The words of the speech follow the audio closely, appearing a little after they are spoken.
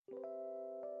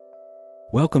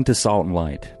Welcome to Salt and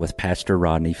Light with Pastor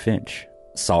Rodney Finch.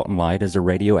 Salt and Light is a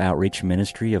radio outreach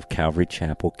ministry of Calvary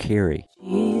Chapel, Cary.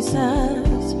 Jesus,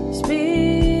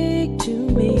 speak to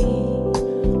me.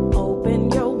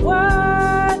 Open your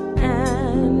word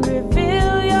and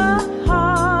reveal your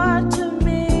heart to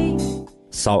me.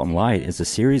 Salt and Light is a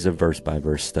series of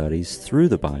verse-by-verse studies through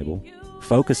the Bible,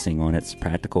 focusing on its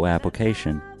practical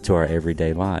application to our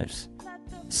everyday lives.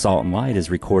 Salt and Light is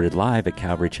recorded live at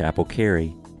Calvary Chapel,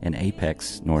 Cary in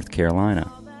Apex, North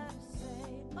Carolina.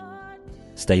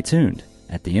 Stay tuned.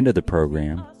 At the end of the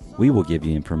program, we will give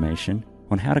you information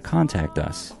on how to contact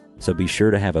us, so be sure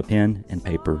to have a pen and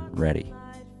paper ready.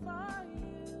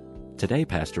 Today,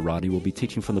 Pastor Rodney will be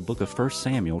teaching from the book of 1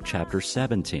 Samuel, chapter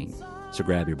 17. So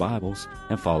grab your Bibles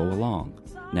and follow along.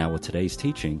 Now with today's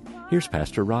teaching, here's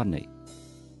Pastor Rodney.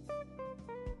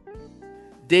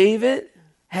 David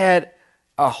had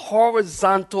a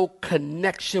horizontal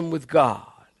connection with God.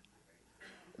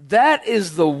 That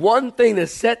is the one thing that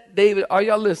set David, are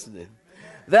y'all listening?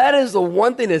 That is the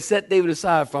one thing that set David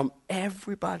aside from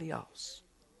everybody else.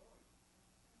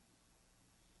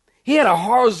 He had a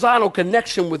horizontal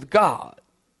connection with God.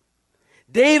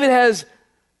 David has,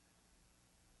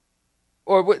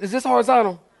 or what, is this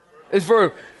horizontal? It's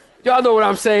vertical. Y'all know what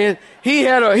I'm saying. He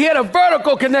had a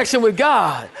vertical connection with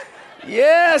God.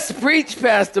 Yes, preach,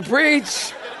 Pastor,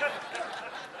 preach.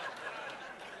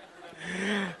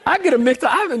 I get them mixed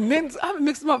up. I haven't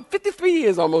mixed them up. 53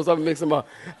 years almost I've been mixing them up.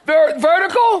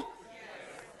 Vertical?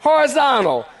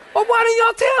 Horizontal. Well, why didn't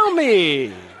y'all tell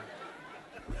me?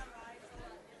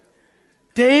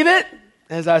 David,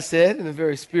 as I said in a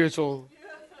very spiritual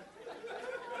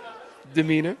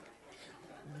demeanor,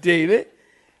 David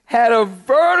had a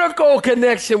vertical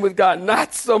connection with God,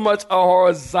 not so much a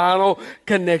horizontal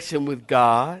connection with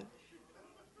God.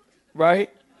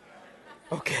 Right?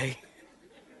 Okay.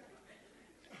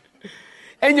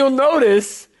 And you'll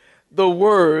notice the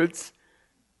words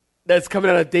that's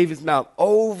coming out of David's mouth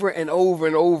over and over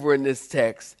and over in this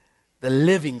text. The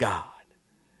living God.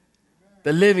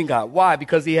 The living God. Why?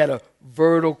 Because he had a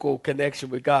vertical connection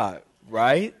with God.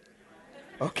 Right?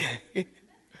 Okay.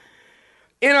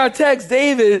 In our text,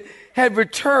 David had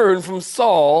returned from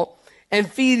Saul and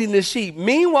feeding the sheep.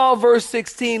 Meanwhile, verse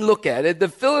 16, look at it. The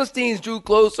Philistines drew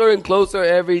closer and closer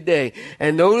every day.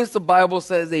 And notice the Bible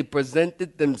says they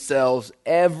presented themselves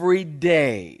every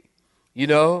day. You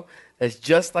know, that's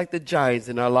just like the giants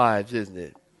in our lives, isn't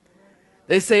it?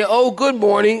 They say, oh, good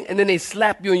morning, and then they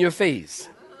slap you in your face.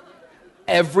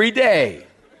 Every day.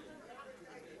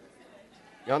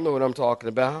 Y'all know what I'm talking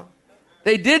about.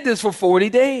 They did this for 40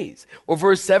 days. Well,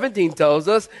 verse 17 tells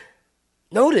us,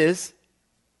 notice,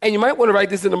 and you might want to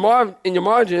write this in your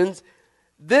margins,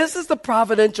 this is the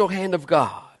providential hand of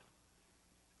God.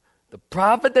 The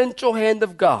providential hand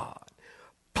of God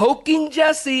poking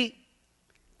Jesse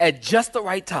at just the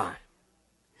right time.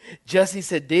 Jesse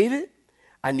said, David,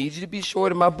 I need you to be sure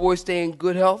that my boy stay in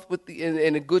good health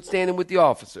in a good standing with the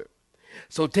officer.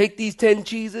 So take these 10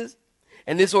 cheeses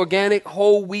and this organic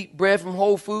whole wheat bread from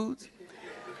Whole Foods.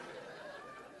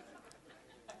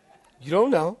 You don't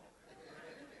know.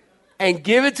 And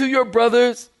give it to your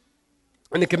brothers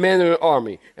and the commander of the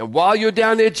army. And while you're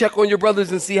down there, check on your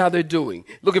brothers and see how they're doing.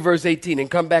 Look at verse 18 and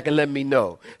come back and let me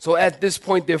know. So at this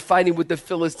point, they're fighting with the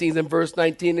Philistines in verse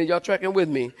 19. And y'all tracking with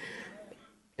me?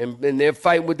 And they're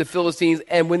fighting with the Philistines.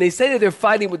 And when they say that they're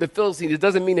fighting with the Philistines, it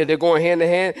doesn't mean that they're going hand to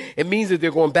hand. It means that they're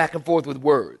going back and forth with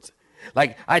words.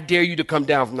 Like, I dare you to come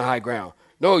down from the high ground.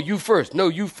 No, you first. No,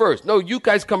 you first. No, you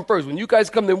guys come first. When you guys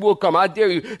come, then we'll come. I dare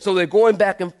you. So they're going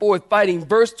back and forth fighting.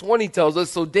 Verse 20 tells us,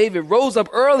 so David rose up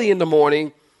early in the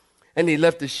morning and he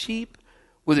left the sheep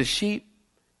with a sheep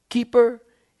keeper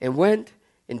and went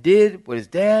and did what his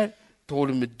dad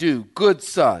told him to do. Good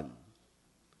son.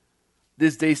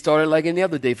 This day started like any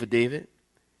other day for David.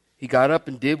 He got up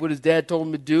and did what his dad told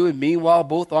him to do. And meanwhile,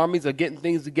 both armies are getting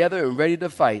things together and ready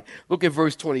to fight. Look at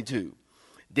verse 22.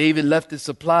 David left his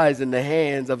supplies in the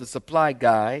hands of a supply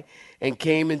guy and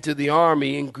came into the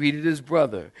army and greeted his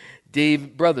brothers.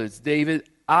 David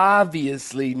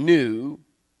obviously knew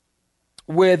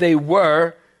where they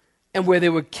were and where they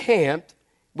were camped,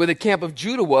 where the camp of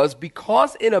Judah was,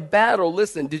 because in a battle,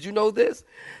 listen, did you know this?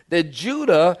 That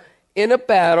Judah in a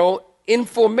battle, in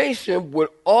formation, would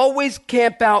always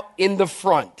camp out in the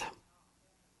front.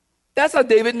 That's how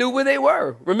David knew where they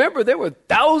were. Remember, there were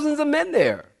thousands of men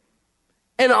there.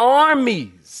 And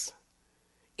armies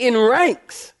in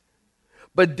ranks.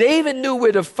 But David knew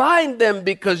where to find them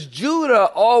because Judah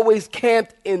always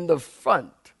camped in the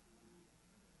front.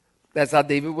 That's how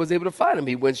David was able to find him.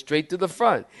 He went straight to the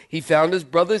front. He found his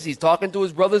brothers. He's talking to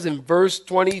his brothers in verse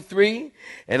 23.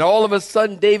 And all of a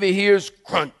sudden, David hears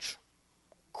crunch,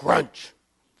 crunch,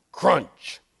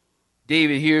 crunch.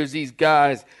 David hears these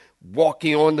guys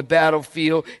walking on the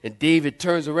battlefield. And David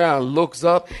turns around, looks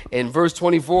up. And verse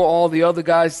 24, all the other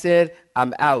guys said,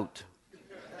 I'm out.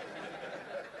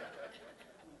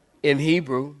 In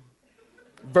Hebrew.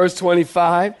 Verse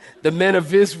 25, the men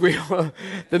of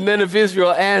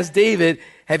Israel asked David,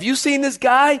 have you seen this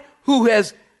guy who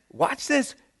has, watch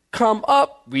this, come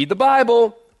up, read the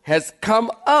Bible, has come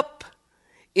up.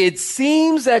 It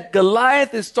seems that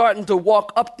Goliath is starting to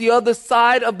walk up the other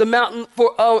side of the mountain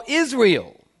for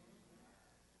Israel.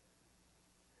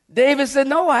 David said,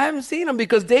 no, I haven't seen him,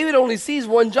 because David only sees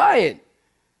one giant.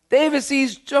 David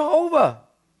sees Jehovah.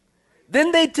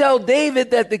 Then they tell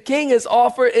David that the king has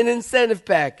offered an incentive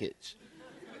package.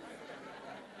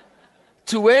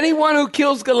 To anyone who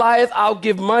kills Goliath, I'll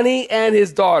give money and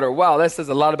his daughter. Wow, that says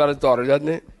a lot about his daughter, doesn't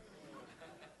it?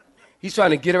 He's trying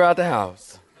to get her out the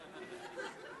house.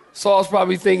 Saul's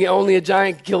probably thinking only a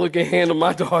giant killer can handle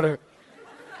my daughter.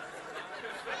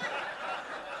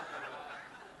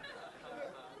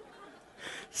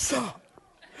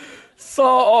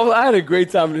 Saul, I had a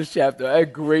great time in this chapter. I had a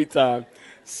great time.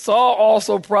 Saul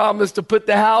also promised to put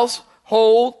the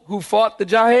household who fought the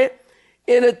giant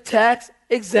in a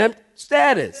tax-exempt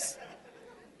status.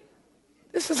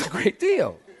 This is a great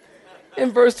deal.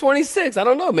 In verse 26, I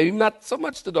don't know, maybe not so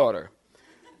much the daughter.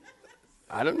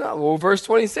 I don't know. Well, verse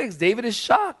 26, David is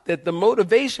shocked that the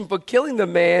motivation for killing the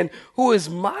man who is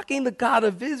mocking the God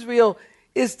of Israel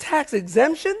is tax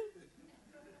exemption.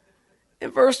 In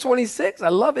verse 26, I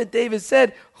love it. David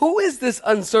said, who is this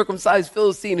uncircumcised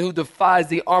Philistine who defies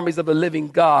the armies of the living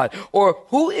God? Or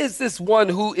who is this one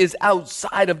who is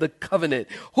outside of the covenant?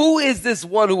 Who is this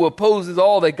one who opposes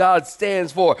all that God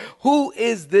stands for? Who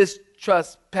is this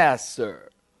trespasser?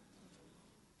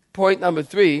 Point number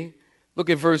 3,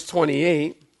 look at verse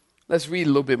 28. Let's read a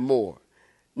little bit more.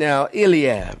 Now,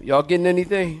 Eliab, y'all getting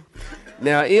anything?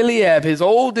 Now, Eliab, his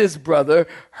oldest brother,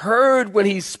 heard when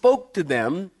he spoke to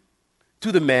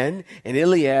the men, and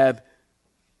Eliab's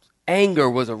anger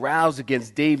was aroused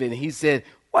against David, and he said,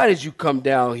 why did you come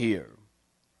down here?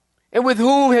 And with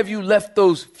whom have you left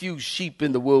those few sheep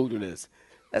in the wilderness?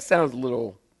 That sounds a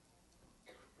little,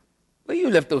 well, you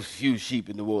left those few sheep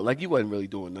in the wilderness, like you wasn't really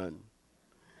doing nothing.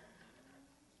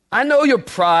 I know your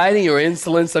pride and your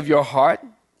insolence of your heart.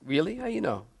 Really? How you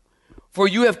know? For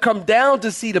you have come down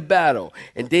to see the battle.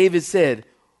 And David said,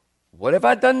 what have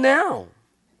I done now?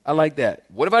 I like that.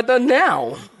 What have I done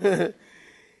now?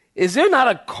 Is there not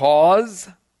a cause?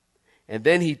 And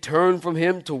then he turned from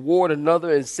him toward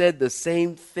another and said the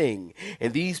same thing.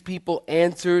 And these people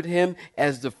answered him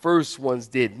as the first ones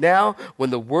did. Now, when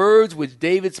the words which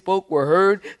David spoke were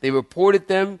heard, they reported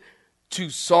them to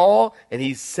Saul, and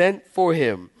he sent for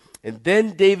him. And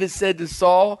then David said to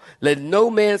Saul, let no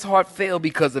man's heart fail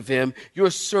because of him. Your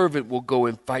servant will go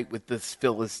and fight with this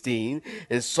Philistine.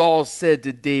 And Saul said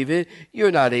to David,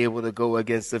 you're not able to go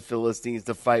against the Philistines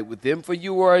to fight with him, for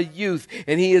you are a youth,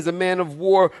 and he is a man of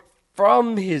war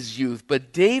from his youth.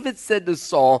 But David said to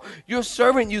Saul, your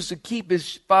servant used to keep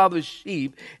his father's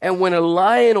sheep, and when a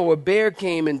lion or a bear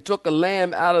came and took a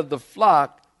lamb out of the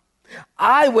flock,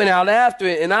 I went out after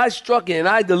it, and I struck it, and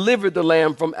I delivered the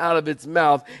lamb from out of its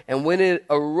mouth. And when it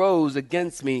arose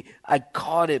against me, I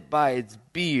caught it by its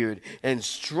beard and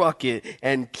struck it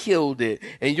and killed it.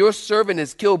 And your servant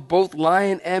has killed both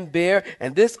lion and bear,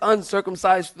 and this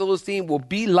uncircumcised Philistine will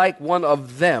be like one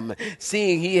of them,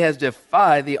 seeing he has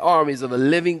defied the armies of a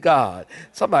living God.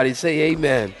 Somebody say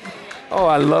amen. Oh,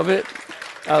 I love it.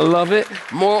 I love it.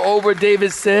 Moreover,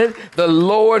 David said, the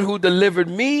Lord who delivered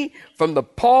me from the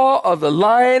paw of the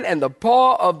lion and the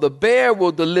paw of the bear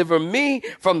will deliver me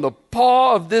from the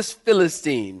paw of this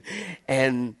Philistine.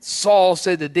 And Saul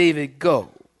said to David,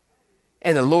 go,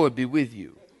 and the Lord be with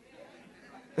you.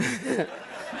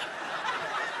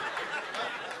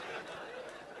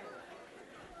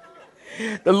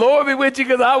 The Lord be with you,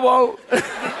 because I won't.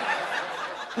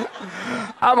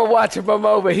 I'm going to watch him from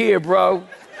over here, bro.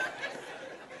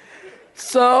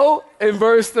 So, in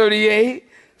verse 38,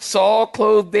 Saul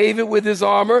clothed David with his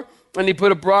armor, and he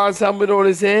put a bronze helmet on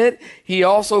his head. He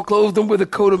also clothed him with a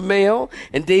coat of mail,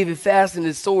 and David fastened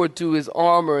his sword to his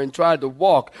armor and tried to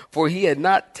walk, for he had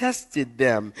not tested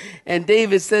them. And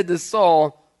David said to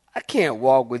Saul, I can't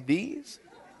walk with these,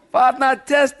 for I've not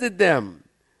tested them.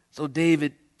 So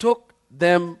David took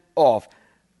them off.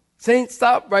 Saints,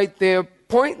 stop right there.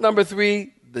 Point number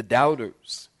 3, the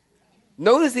doubters.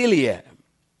 Notice Eliab.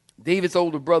 David's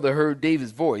older brother heard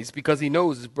David's voice because he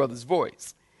knows his brother's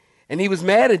voice. And he was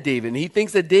mad at David. And he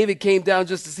thinks that David came down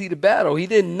just to see the battle. He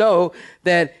didn't know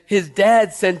that his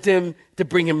dad sent him to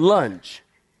bring him lunch.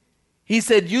 He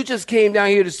said, you just came down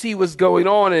here to see what's going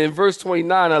on. And in verse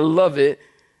 29, I love it.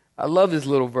 I love this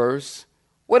little verse.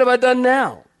 What have I done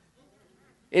now?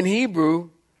 In Hebrew,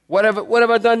 what have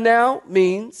I done now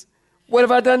means, what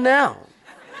have I done now?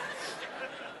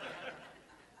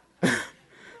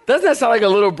 Doesn't that sound like a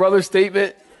little brother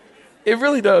statement? It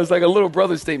really does, like a little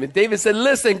brother statement. David said,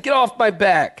 listen, get off my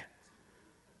back.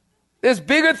 There's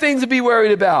bigger things to be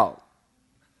worried about.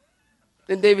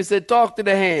 Then David said, talk to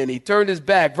the hand. He turned his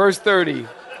back. Verse 30.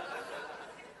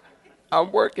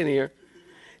 I'm working here.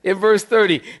 In verse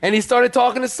 30. And he started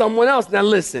talking to someone else. Now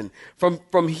listen,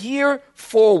 from here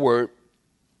forward,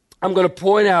 I'm going to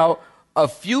point out a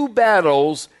few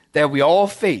battles that we all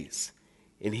face.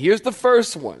 And here's the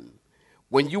first one.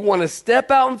 When you want to step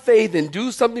out in faith and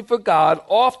do something for God,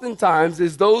 oftentimes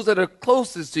it's those that are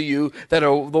closest to you that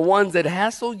are the ones that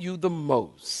hassle you the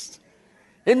most.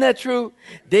 Isn't that true?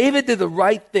 David did the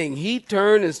right thing. He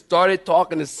turned and started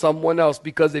talking to someone else,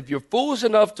 because if you're foolish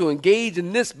enough to engage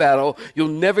in this battle, you'll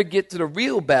never get to the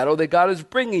real battle that God is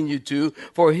bringing you to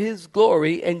for his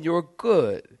glory and your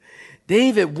good.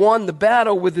 David won the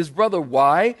battle with his brother.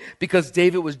 Why? Because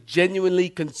David was genuinely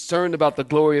concerned about the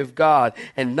glory of God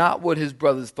and not what his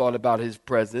brothers thought about his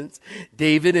presence.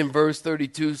 David in verse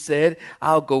 32 said,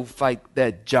 I'll go fight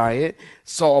that giant.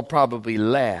 Saul probably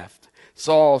laughed.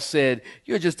 Saul said,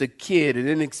 you're just a kid and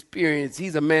inexperienced.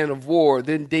 He's a man of war.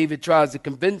 Then David tries to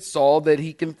convince Saul that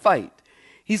he can fight.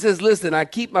 He says, listen, I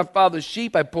keep my father's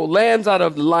sheep. I pull lambs out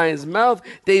of the lion's mouth.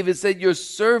 David said, your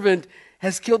servant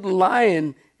has killed a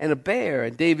lion and a bear.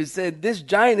 And David said, this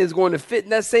giant is going to fit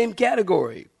in that same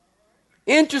category.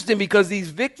 Interesting, because these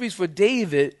victories for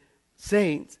David,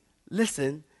 saints,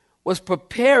 listen, was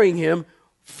preparing him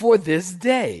for this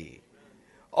day.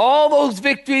 All those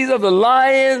victories of the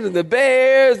lions and the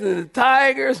bears and the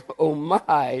tigers, oh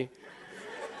my,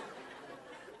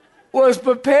 was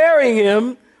preparing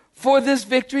him for this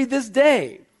victory this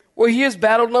day. Well, here's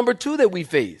battle number 2 that we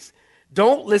face.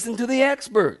 Don't listen to the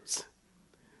experts.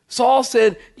 Saul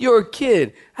said, you're a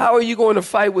kid. How are you going to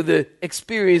fight with an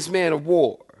experienced man of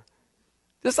war?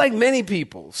 Just like many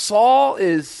people, Saul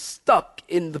is stuck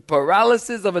in the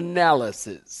paralysis of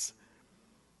analysis.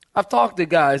 I've talked to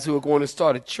guys who are going to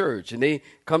start a church, and they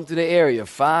come to the area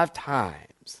 5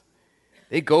 times.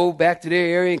 They go back to their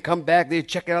area and come back. They're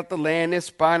checking out the land. They're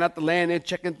spying out the land. They're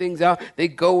checking things out. They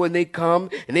go and they come,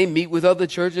 and they meet with other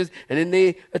churches, and then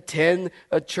they attend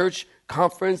a church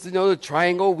conference, the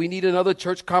Triangle. We need another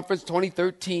church conference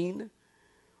 2013.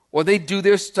 Or they do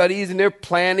their studies and their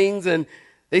plannings, and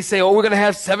they say, we're going to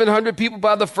have 700 people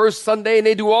by the first Sunday, and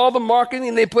they do all the marketing,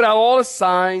 and they put out all the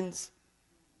signs.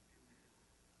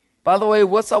 By the way,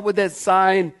 what's up with that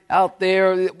sign out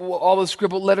there, all the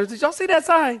scribbled letters? Did y'all see that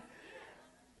sign?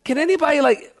 Can anybody,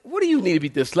 what do you need to be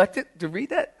dyslexic to read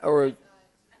that? Or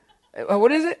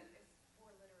what is it?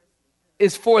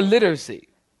 It's for literacy.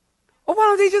 Well, why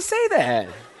don't they just say that?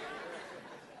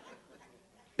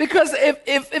 Because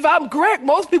if I'm correct,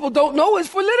 most people don't know it's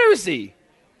for literacy.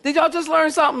 Did y'all just learn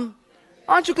something?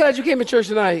 Aren't you glad you came to church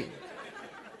tonight?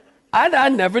 I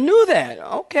never knew that.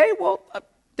 Okay, well,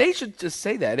 they should just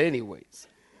say that anyways.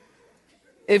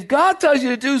 If God tells you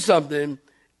to do something,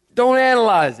 don't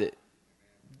analyze it.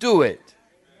 Do it.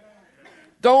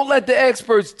 Don't let the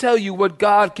experts tell you what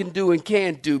God can do and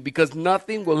can't do, because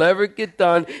nothing will ever get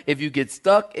done if you get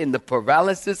stuck in the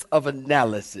paralysis of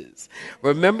analysis.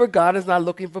 Remember, God is not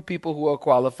looking for people who are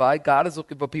qualified. God is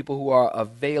looking for people who are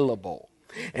available.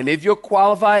 And if you're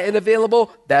qualified and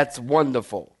available, that's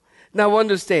wonderful. Now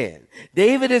understand,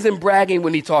 David isn't bragging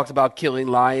when he talks about killing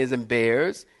lions and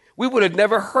bears. We would have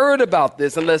never heard about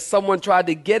this unless someone tried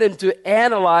to get him to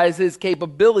analyze his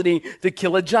capability to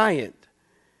kill a giant.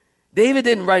 David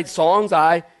didn't write songs,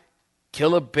 I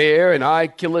kill a bear and I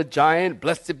kill a giant,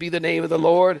 blessed be the name of the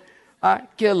Lord. I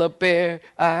kill a bear,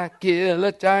 I kill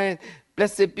a giant,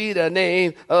 blessed be the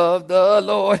name of the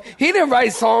Lord. He didn't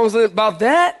write songs about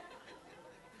that.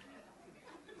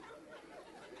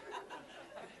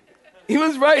 He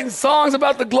was writing songs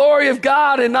about the glory of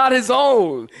God and not his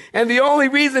own. And the only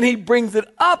reason he brings it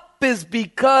up is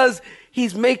because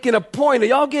he's making a point. Are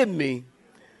y'all getting me?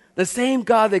 The same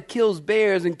God that kills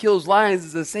bears and kills lions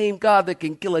is the same God that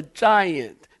can kill a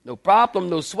giant. No problem,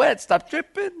 no sweat, stop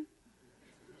tripping.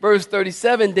 Verse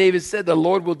 37, David said, the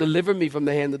Lord will deliver me from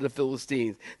the hand of the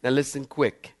Philistines. Now listen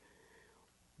quick.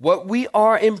 What we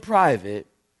are in private,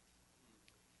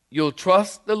 you'll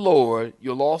trust the Lord,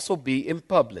 you'll also be in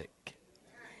public.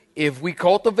 If we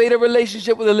cultivate a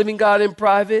relationship with the living God in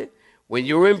private, When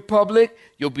you're in public,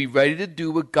 you'll be ready to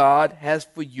do what God has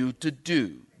for you to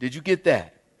do. Did you get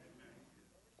that?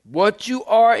 What you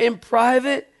are in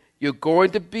private, you're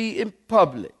going to be in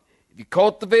public. If you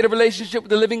cultivate a relationship with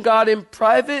the living God in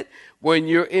private, when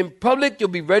you're in public, you'll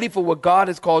be ready for what God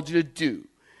has called you to do.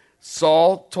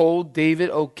 Saul told David,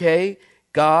 okay,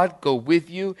 God, go with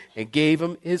you, and gave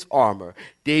him his armor.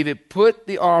 David put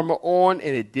the armor on,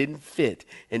 and it didn't fit.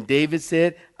 And David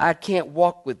said, I can't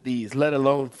walk with these, let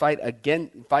alone fight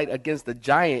against the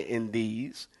giant in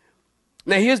these.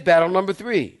 Now, here's battle number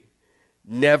 3.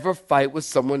 Never fight with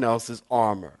someone else's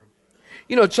armor.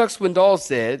 You know, Chuck Swindoll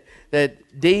said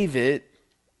that David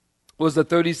was a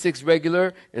 36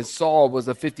 regular and Saul was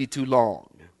a 52 long.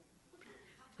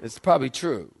 It's probably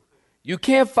true. You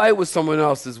can't fight with someone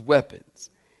else's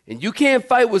weapons. And you can't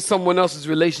fight with someone else's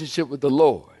relationship with the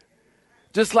Lord.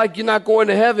 Just like you're not going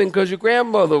to heaven because your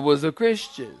grandmother was a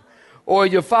Christian or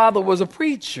your father was a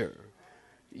preacher.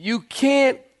 You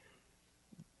can't.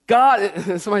 God,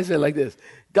 somebody said it like this,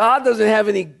 God doesn't have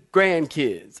any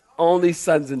grandkids, only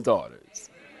sons and daughters.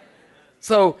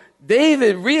 So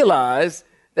David realized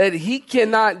that he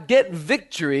cannot get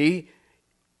victory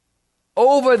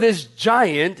over this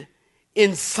giant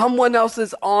in someone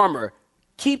else's armor.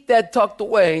 Keep that tucked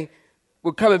away.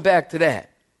 We're coming back to that.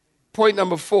 Point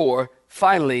number 4,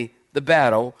 finally, the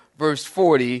battle, verse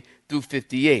 40 through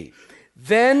 58.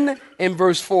 Then, in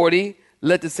verse 40,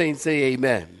 let the saints say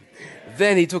amen.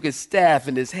 Then he took his staff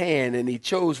in his hand, and he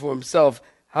chose for himself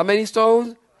how many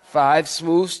stones? 5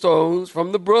 smooth stones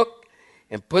from the brook,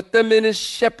 and put them in his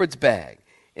shepherd's bag,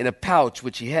 in a pouch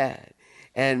which he had.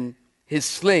 And his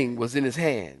sling was in his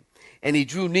hand. And he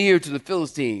drew near to the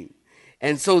Philistine.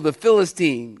 And so the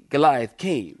Philistine, Goliath,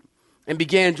 came and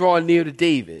began drawing near to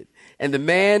David. And the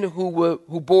man who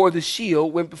bore the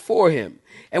shield went before him.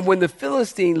 And when the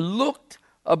Philistine looked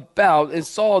about and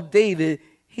saw David,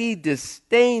 he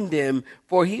disdained him,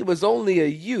 for he was only a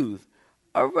youth,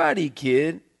 a ruddy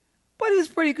kid, but he's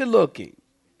pretty good looking.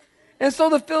 And so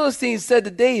the Philistine said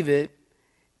to David,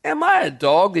 am I a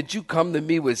dog that you come to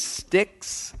me with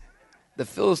sticks? The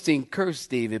Philistine cursed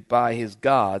David by his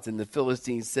gods, and the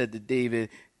Philistine said to David,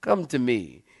 come to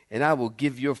me, and I will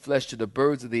give your flesh to the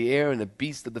birds of the air and the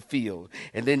beasts of the field.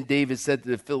 And then David said to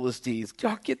the Philistines,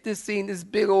 y'all get this scene, this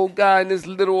big old guy and this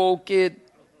little old kid.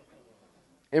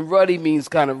 And ruddy means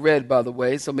kind of red, by the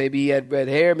way, so maybe he had red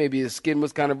hair, maybe his skin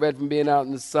was kind of red from being out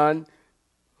in the sun.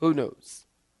 Who knows?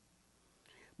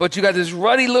 But you got this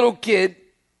ruddy little kid,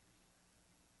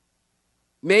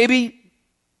 maybe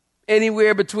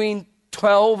anywhere between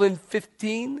 12 and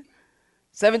 15,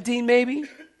 17 maybe,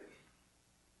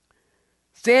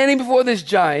 standing before this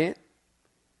giant.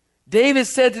 David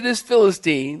said to this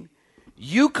Philistine,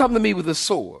 you come to me with a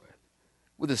sword,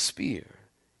 with a spear,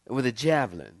 and with a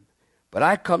javelin, but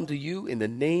I come to you in the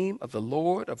name of the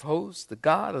Lord of hosts, the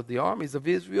God of the armies of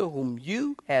Israel, whom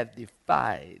you have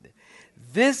defied.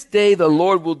 This day the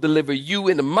Lord will deliver you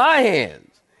into my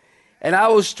hands, and I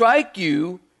will strike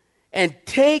you and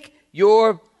take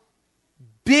your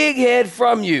big head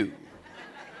from you.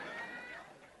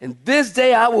 And this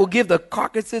day I will give the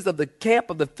carcasses of the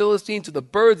camp of the Philistines to the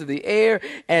birds of the air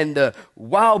and the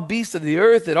wild beasts of the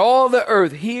earth and all the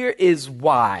earth. Here is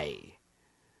why.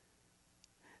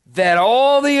 That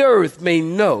all the earth may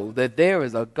know that there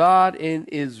is a God in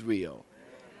Israel.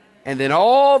 And then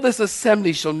all this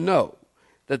assembly shall know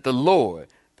that the Lord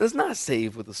does not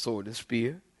save with a sword and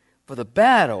spear, for the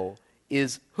battle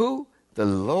is who? The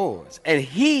Lord's. And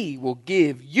he will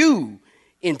give you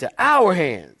into our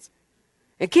hands.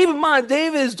 And keep in mind,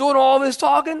 David is doing all this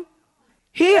talking.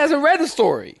 He hasn't read the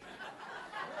story.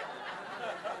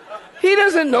 He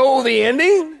doesn't know the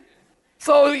ending.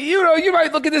 So, you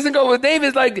might look at this and go, well,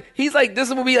 David's like, he's like,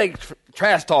 this will be like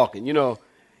trash talking,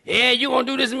 Yeah, you going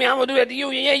to do this to me, I'm going to do that to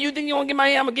you. Yeah, you think you want to get my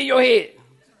head, I'm going to get your head.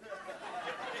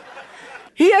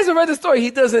 He hasn't read the story. He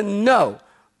doesn't know.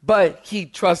 But he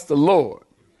trusts the Lord.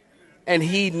 And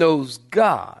he knows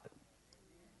God.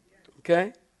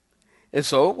 Okay? And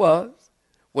so it was,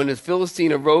 when the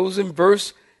Philistine arose in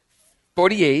verse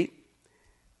 48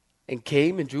 and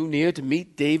came and drew near to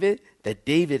meet David, that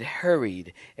David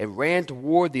hurried and ran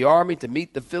toward the army to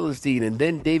meet the Philistine. And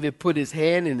then David put his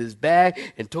hand in his bag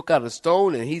and took out a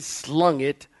stone, and he slung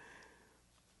it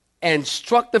and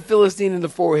struck the Philistine in the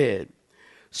forehead,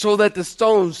 so that the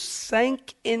stone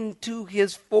sank into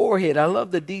his forehead. I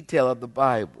love the detail of the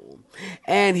Bible.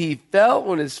 And he fell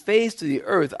on his face to the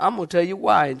earth. I'm going to tell you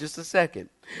why in just a second.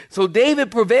 So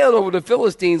David prevailed over the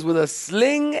Philistines with a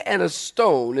sling and a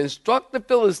stone, and struck the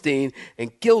Philistine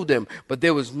and killed him. But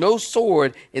there was no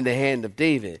sword in the hand of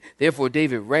David. Therefore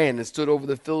David ran and stood over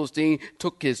the Philistine,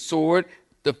 took his sword,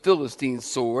 the Philistine's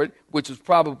sword, which was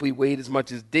probably weighed as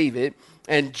much as David,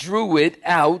 and drew it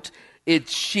out,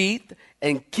 its sheath,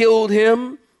 and killed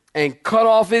him, and cut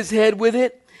off his head with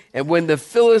it. And when the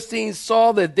Philistines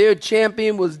saw that their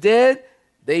champion was dead,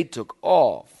 they took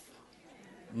off.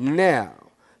 Now,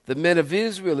 the men of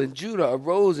Israel and Judah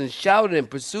arose and shouted and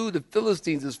pursued the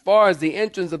Philistines as far as the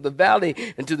entrance of the valley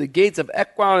and to the gates of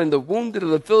Ekron, and the wounded of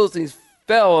the Philistines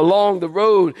fell along the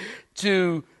road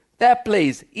to that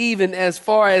place, even as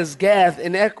far as Gath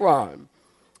and Ekron.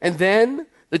 And then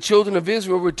the children of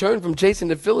Israel returned from chasing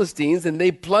the Philistines, and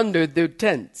they plundered their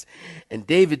tents. And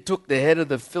David took the head of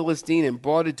the Philistine and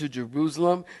brought it to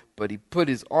Jerusalem, but he put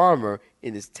his armor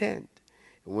in his tent.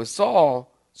 And when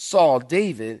Saul saw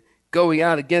David going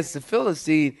out against the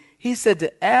Philistine, he said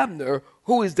to Abner,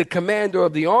 who is the commander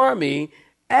of the army,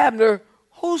 Abner,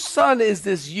 whose son is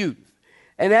this youth?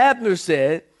 And Abner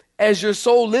said, as your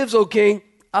soul lives, O king,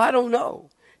 I don't know.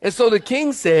 And so the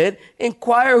king said,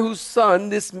 inquire whose son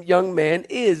this young man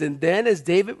is. And then as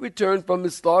David returned from the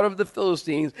slaughter of the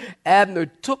Philistines, Abner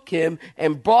took him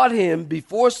and brought him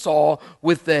before Saul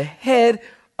with the head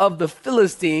of the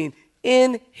Philistine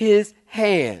in his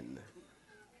hand.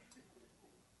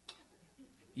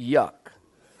 Yuck.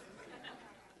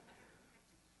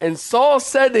 And Saul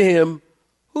said to him,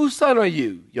 whose son are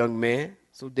you, young man?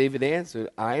 So David answered,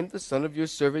 I am the son of your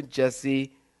servant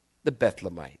Jesse the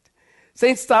Bethlehemite.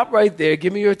 Saints, stop right there.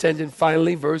 Give me your attention.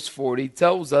 Finally, verse 40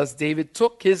 tells us David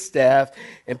took his staff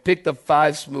and picked up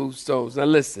 5 smooth stones. Now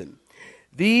listen,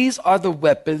 these are the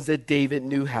weapons that David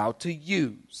knew how to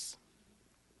use.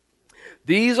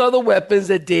 These are the weapons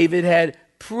that David had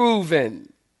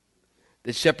proven.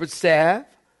 The shepherd's staff,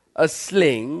 a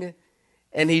sling,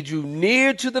 and he drew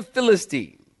near to the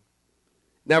Philistine.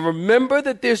 Now remember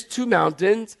that there's 2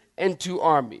 mountains and 2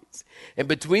 armies. And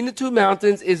between the 2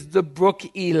 mountains is the brook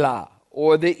Elah,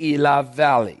 or the Elah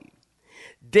Valley.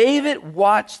 David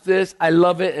watched this. I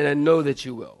love it, and I know that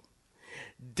you will.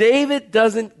 David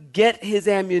doesn't get his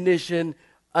ammunition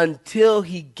until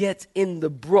he gets in the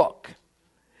brook.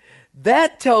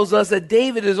 That tells us that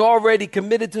David is already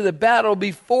committed to the battle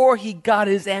before he got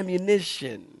his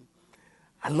ammunition.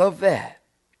 I love that.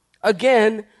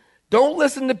 Again, don't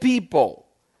listen to people,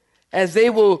 as they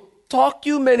will talk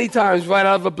you many times right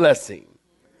out of a blessing.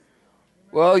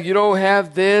 Well, you don't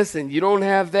have this and you don't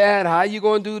have that. How are you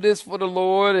going to do this for the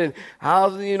Lord? And how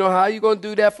are you going to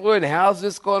do that for it? And how's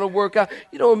this going to work out?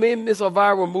 You know, me and Miss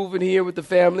Elvira were moving here with the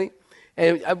family.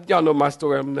 And y'all know my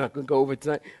story. I'm not going to go over it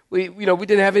tonight. We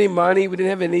didn't have any money. We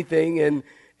didn't have anything.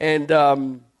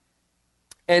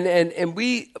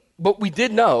 But we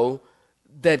did know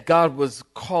that God was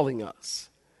calling us.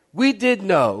 We did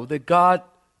know that God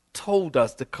told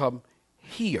us to come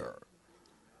here.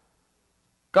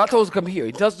 God told us to come here.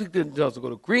 He tells us to go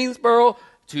to Greensboro,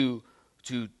 to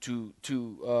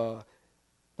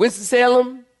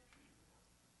Winston-Salem,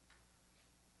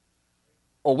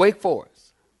 or Wake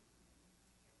Forest.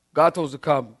 God told us to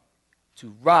come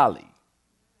to Raleigh,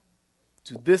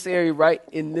 to this area right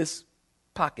in this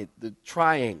pocket, the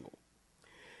triangle.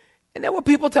 And there were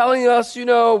people telling us,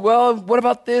 well, what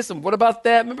about this and what about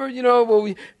that? Remember,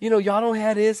 y'all don't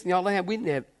have this and y'all don't have, we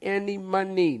didn't have any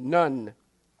money, none.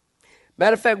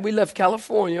 Matter of fact, we left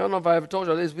California. I don't know if I ever told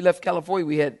you this. We left California.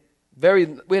 We had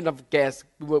enough gas.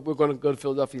 We're going to go to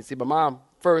Philadelphia and see my mom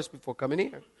first before coming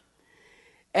here.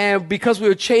 And because we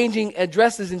were changing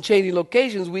addresses and changing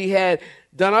locations, we had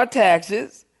done our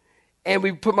taxes, and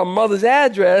we put my mother's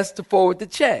address to forward the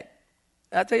check.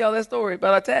 I'll tell y'all that story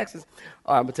about our taxes.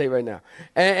 All right, I'm going to tell you right now.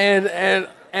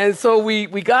 And so we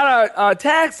got our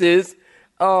taxes.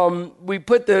 We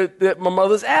put my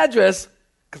mother's address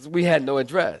because we had no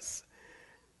address,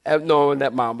 knowing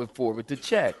that mom would forward the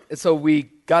check. And so we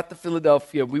got to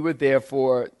Philadelphia. We were there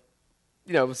for,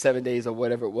 7 days or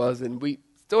whatever it was, and we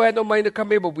still had no money to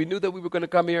come here, but we knew that we were going to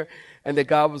come here and that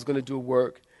God was going to do a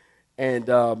work. And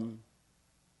the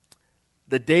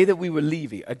day that we were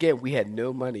leaving, again, we had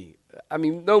no money. I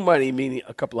mean, no money meaning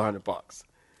a couple of $100.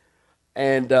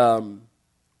 And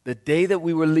the day that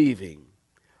we were leaving,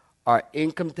 our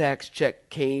income tax check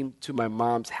came to my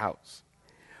mom's house.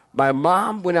 My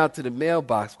mom went out to the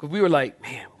mailbox because we were like,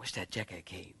 man, I wish that check had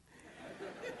came.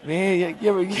 Man,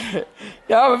 y'all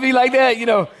ever be like that?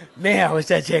 Man, I wish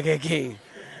that check had came.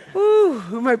 Ooh,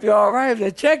 we might be all right if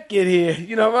that check get here.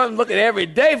 I'm looking every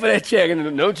day for that check.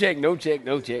 And no check, no check,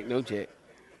 no check, no check.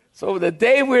 So the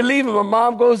day we're leaving, my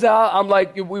mom goes out. I'm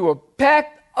like, we were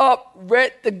packed up,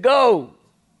 ready to go.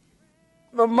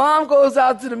 My mom goes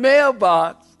out to the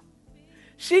mailbox.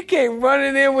 She came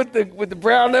running in with the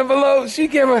brown envelope. She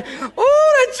came running, the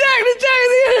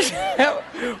check.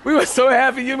 We were so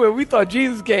happy you when we thought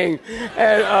Jesus came.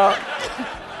 And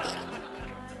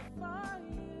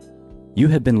You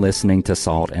have been listening to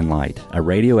Salt and Light, a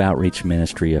radio outreach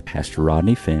ministry of Pastor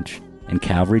Rodney Finch and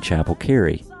Calvary Chapel,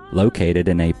 Cary, located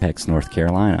in Apex, North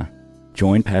Carolina.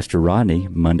 Join Pastor Rodney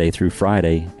Monday through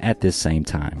Friday at this same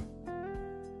time.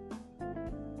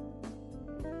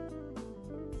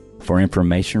 For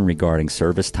information regarding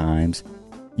service times,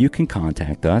 you can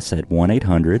contact us at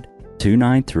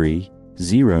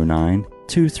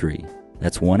 1-800-293-0923.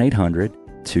 That's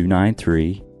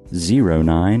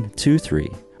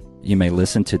 1-800-293-0923. You may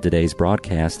listen to today's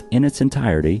broadcast in its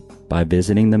entirety by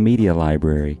visiting the media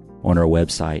library on our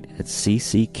website at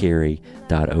cccary.org.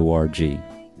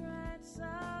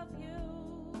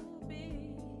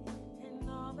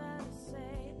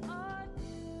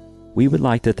 We would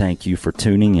like to thank you for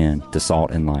tuning in to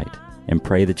Salt and Light and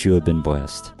pray that you have been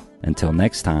blessed. Until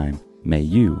next time, may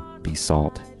you be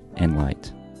salt and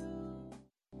light.